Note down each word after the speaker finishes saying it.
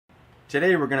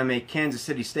Today we're going to make Kansas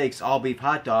City steaks, all beef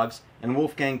hot dogs, and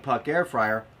Wolfgang Puck air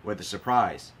fryer with a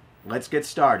surprise. Let's get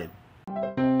started.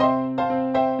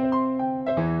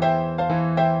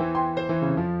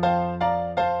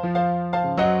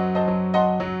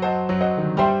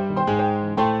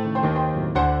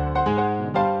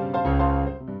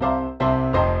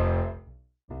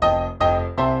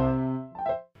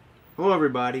 Hello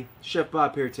everybody, Chef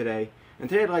Bob here today, and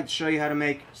today I'd like to show you how to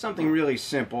make something really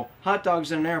simple, hot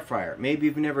dogs in an air fryer. Maybe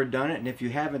you've never done it, and if you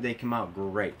haven't, they come out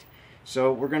great.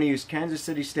 So we're going to use Kansas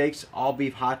City steaks, all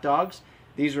beef hot dogs.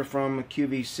 These are from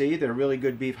QVC, they're a really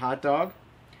good beef hot dog.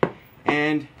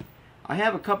 And I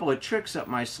have a couple of tricks up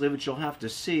my sleeve which you'll have to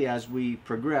see as we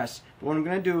progress. But what I'm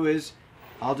going to do is,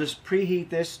 I'll just preheat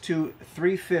this to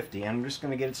 350. I'm just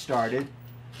going to get it started.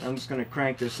 I'm just going to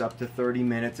crank this up to 30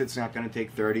 minutes. It's not going to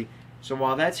take 30. So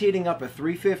while that's heating up at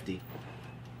 350,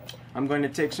 I'm going to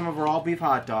take some of our all beef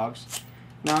hot dogs.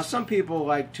 Now some people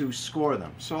like to score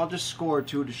them, so I'll just score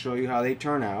two to show you how they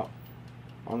turn out.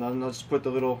 I'll just put the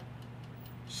little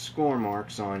score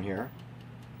marks on here.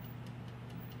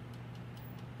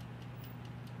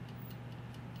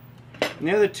 And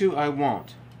the other two I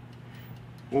won't.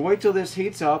 We'll wait till this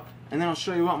heats up and then I'll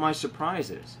show you what my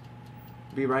surprise is.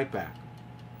 Be right back.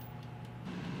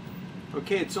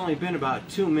 Okay, it's only been about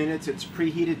 2 minutes. It's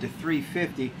preheated to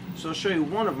 350, so I'll show you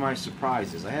one of my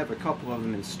surprises. I have a couple of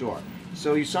them in store.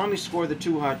 So you saw me score the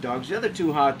 2 hot dogs. The other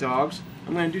 2 hot dogs,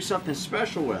 I'm going to do something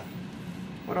special with.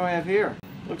 What do I have here?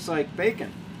 Looks like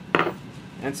bacon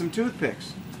and some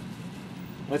toothpicks.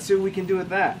 Let's see what we can do with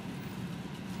that.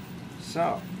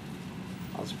 So,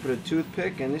 I'll just put a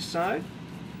toothpick in this side.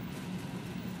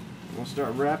 And we'll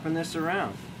start wrapping this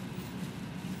around.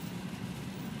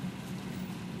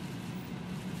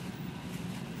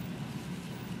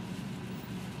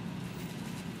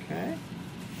 Okay,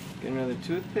 get another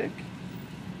toothpick.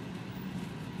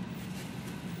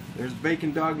 There's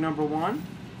bacon dog number 1.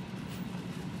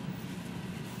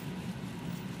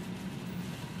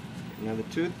 Another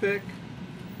toothpick.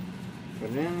 Put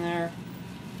it in there.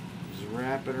 Just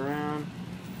wrap it around.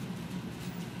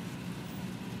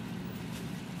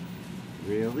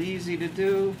 Real easy to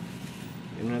do.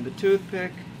 Get another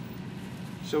toothpick.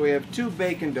 So we have 2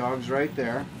 bacon dogs right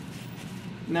there.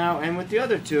 Now, and with the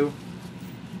other 2,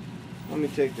 let me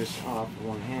take this off with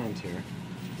one hand here.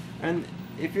 And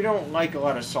if you don't like a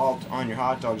lot of salt on your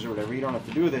hot dogs or whatever, you don't have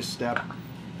to do this step.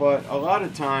 But a lot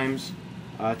of times,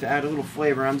 to add a little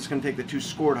flavor, I'm just going to take the 2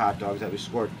 scored hot dogs that we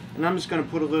scored, and I'm just going to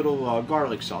put a little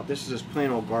garlic salt. This is just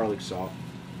plain old garlic salt.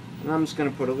 And I'm just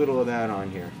going to put a little of that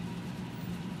on here.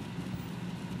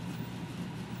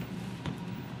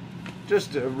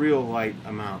 Just a real light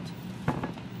amount.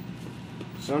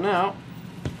 So now,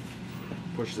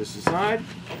 push this aside.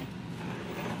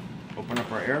 Open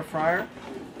up our air fryer.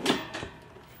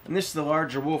 And this is the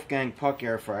larger Wolfgang Puck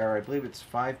air fryer. I believe it's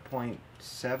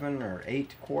 5.7 or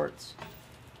 8 quarts.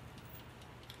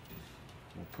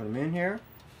 We'll put them in here.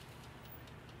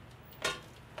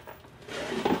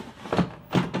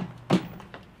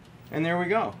 And there we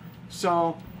go.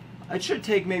 So it should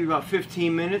take maybe about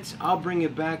 15 minutes. I'll bring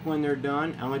it back when they're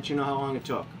done. I'll let you know how long it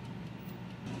took.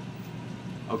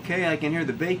 Okay, I can hear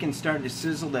the bacon starting to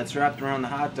sizzle. That's wrapped around the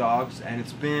hot dogs, and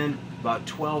it's been about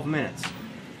 12 minutes.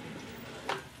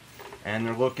 And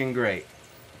they're looking great.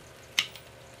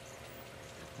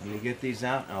 Let me get these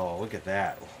out. Oh, look at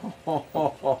that.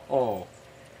 Oh.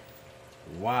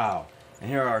 Wow. And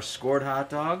here are our scored hot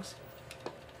dogs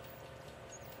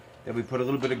that we put a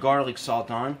little bit of garlic salt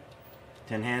on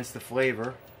to enhance the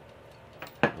flavor.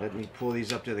 Let me pull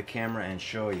these up to the camera and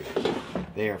show you.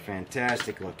 They are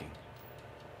fantastic looking.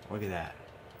 Look at that.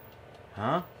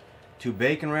 Huh? 2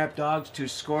 bacon wrapped dogs, 2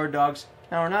 scored dogs.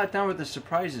 Now we're not done with the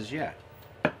surprises yet.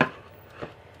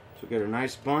 So get a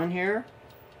nice bun here.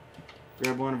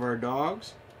 Grab one of our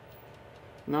dogs.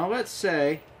 Now let's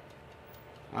say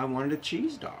I wanted a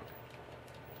cheese dog.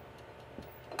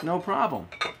 No problem.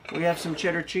 We have some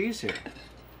cheddar cheese here.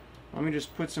 Let me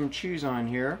just put some cheese on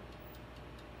here.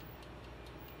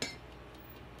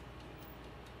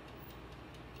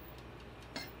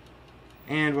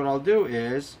 And what I'll do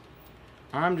is,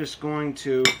 I'm just going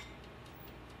to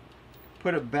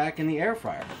put it back in the air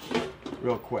fryer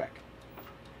real quick.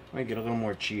 Let me get a little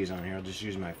more cheese on here. I'll just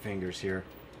use my fingers here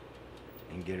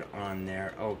and get it on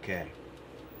there. Okay.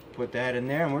 Put that in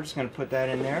there, and we're just going to put that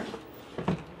in there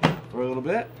for a little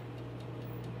bit.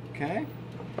 Okay.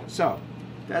 So,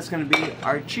 that's going to be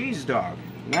our cheese dog.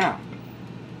 Now,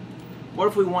 what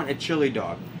if we want a chili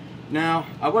dog? Now,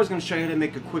 I was going to show you how to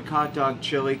make a quick hot dog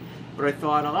chili, but I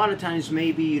thought a lot of times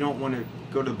maybe you don't want to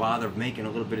go to the bother of making a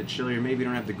little bit of chili, or maybe you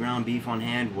don't have the ground beef on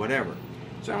hand, whatever.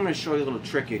 So I'm going to show you a little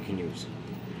trick you can use.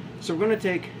 So we're going to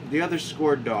take the other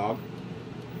scored dog,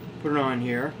 put it on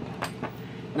here.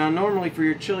 Now normally for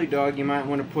your chili dog you might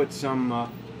want to put some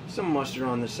mustard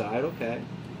on the side, okay.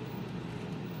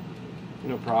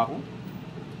 No problem.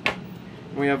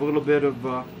 We have a little bit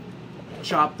of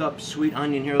chopped up sweet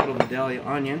onion here, a little Vidalia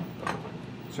onion.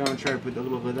 So I'm going to try to put a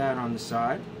little bit of that on the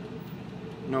side.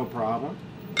 No problem.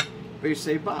 But you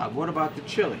say, Bob, what about the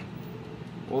chili?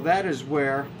 Well, that is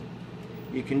where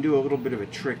you can do a little bit of a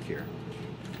trick here.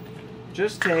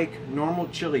 Just take normal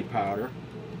chili powder,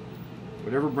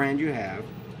 whatever brand you have.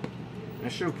 And I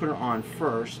should have put it on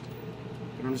first.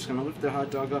 But I'm just going to lift the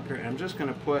hot dog up here and I'm just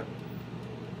going to put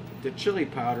the chili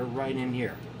powder right in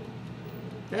here.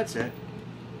 That's it.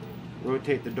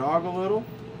 Rotate the dog a little.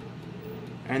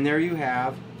 And there you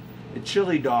have the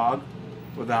chili dog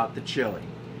without the chili.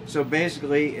 So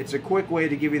basically, it's a quick way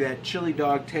to give you that chili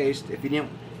dog taste if you didn't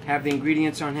have the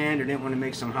ingredients on hand or didn't want to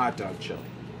make some hot dog chili.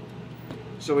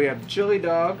 So we have the chili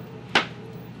dog,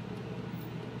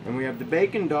 and we have the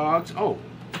bacon dogs. Oh,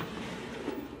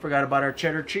 forgot about our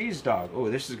cheddar cheese dog. Oh,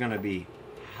 this is going to be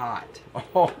hot.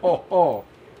 Oh.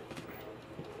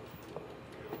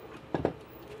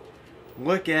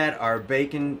 Look at our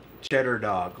bacon cheddar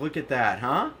dog. Look at that,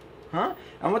 huh? Huh?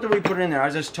 And what did we put in there? I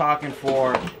was just talking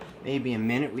for maybe a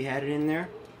minute. We had it in there.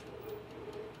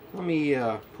 Let me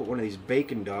put one of these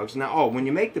bacon dogs. Now, oh, when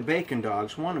you make the bacon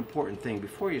dogs, one important thing,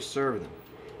 before you serve them,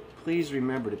 please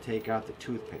remember to take out the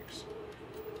toothpicks,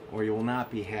 or you will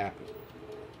not be happy.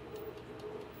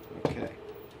 Okay.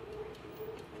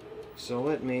 So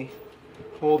let me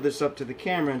hold this up to the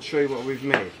camera and show you what we've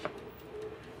made.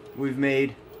 We've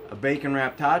made a bacon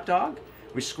wrapped hot dog.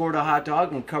 We scored a hot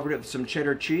dog and covered it with some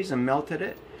cheddar cheese and melted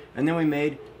it. And then we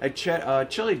made a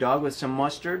chili dog with some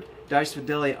mustard, diced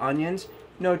Vidalia onions.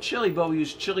 No chili, but we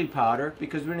used chili powder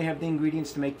because we didn't have the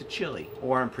ingredients to make the chili.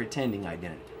 Or I'm pretending I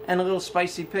didn't. And a little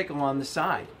spicy pickle on the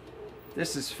side.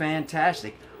 This is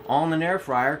fantastic. All in an air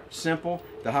fryer. Simple.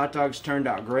 The hot dogs turned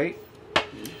out great.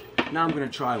 Now I'm going to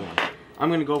try one. I'm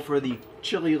going to go for the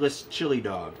chili-less chili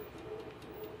dog.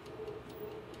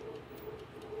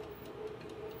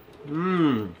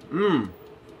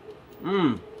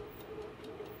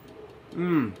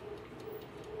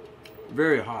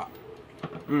 Very hot.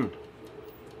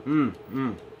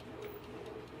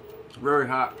 Very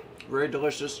hot. Very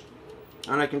delicious.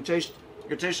 And I can taste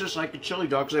it tastes just like a chili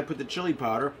dog because I put the chili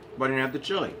powder, but I didn't have the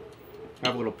chili.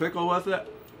 Have a little pickle with it.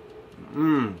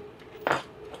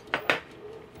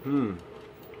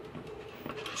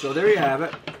 So there you have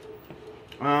it.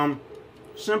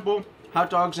 Simple hot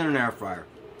dogs in an air fryer.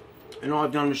 And all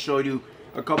I've done is show you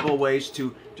a couple of ways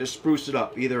to just spruce it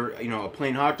up. Either, you know, a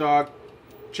plain hot dog,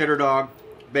 cheddar dog,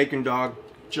 bacon dog,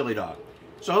 chili dog.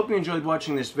 So I hope you enjoyed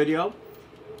watching this video.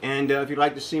 And if you'd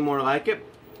like to see more like it,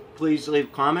 please leave a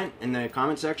comment in the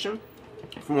comment section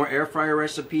for more air fryer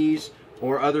recipes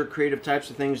or other creative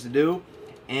types of things to do.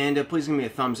 And please give me a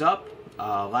thumbs up,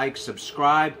 like,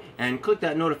 subscribe, and click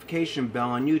that notification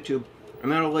bell on YouTube,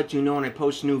 and that'll let you know when I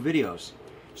post new videos.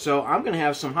 So I'm going to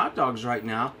have some hot dogs right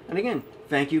now. And again,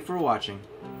 thank you for watching.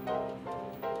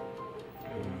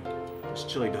 This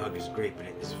chili dog is great, but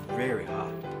it is very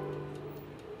hot.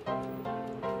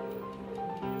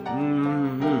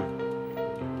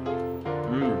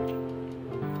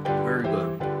 Very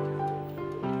good.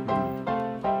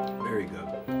 Very good.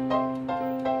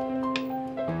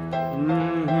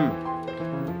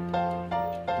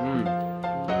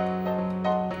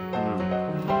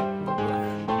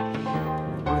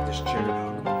 Look at this cheddar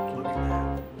dog. Look at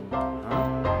that. Huh?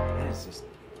 That is just...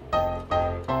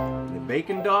 The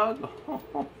bacon dog?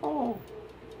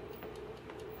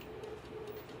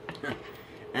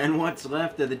 And what's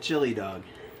left of the chili dog.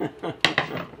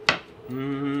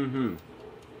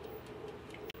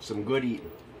 Some good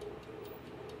eating.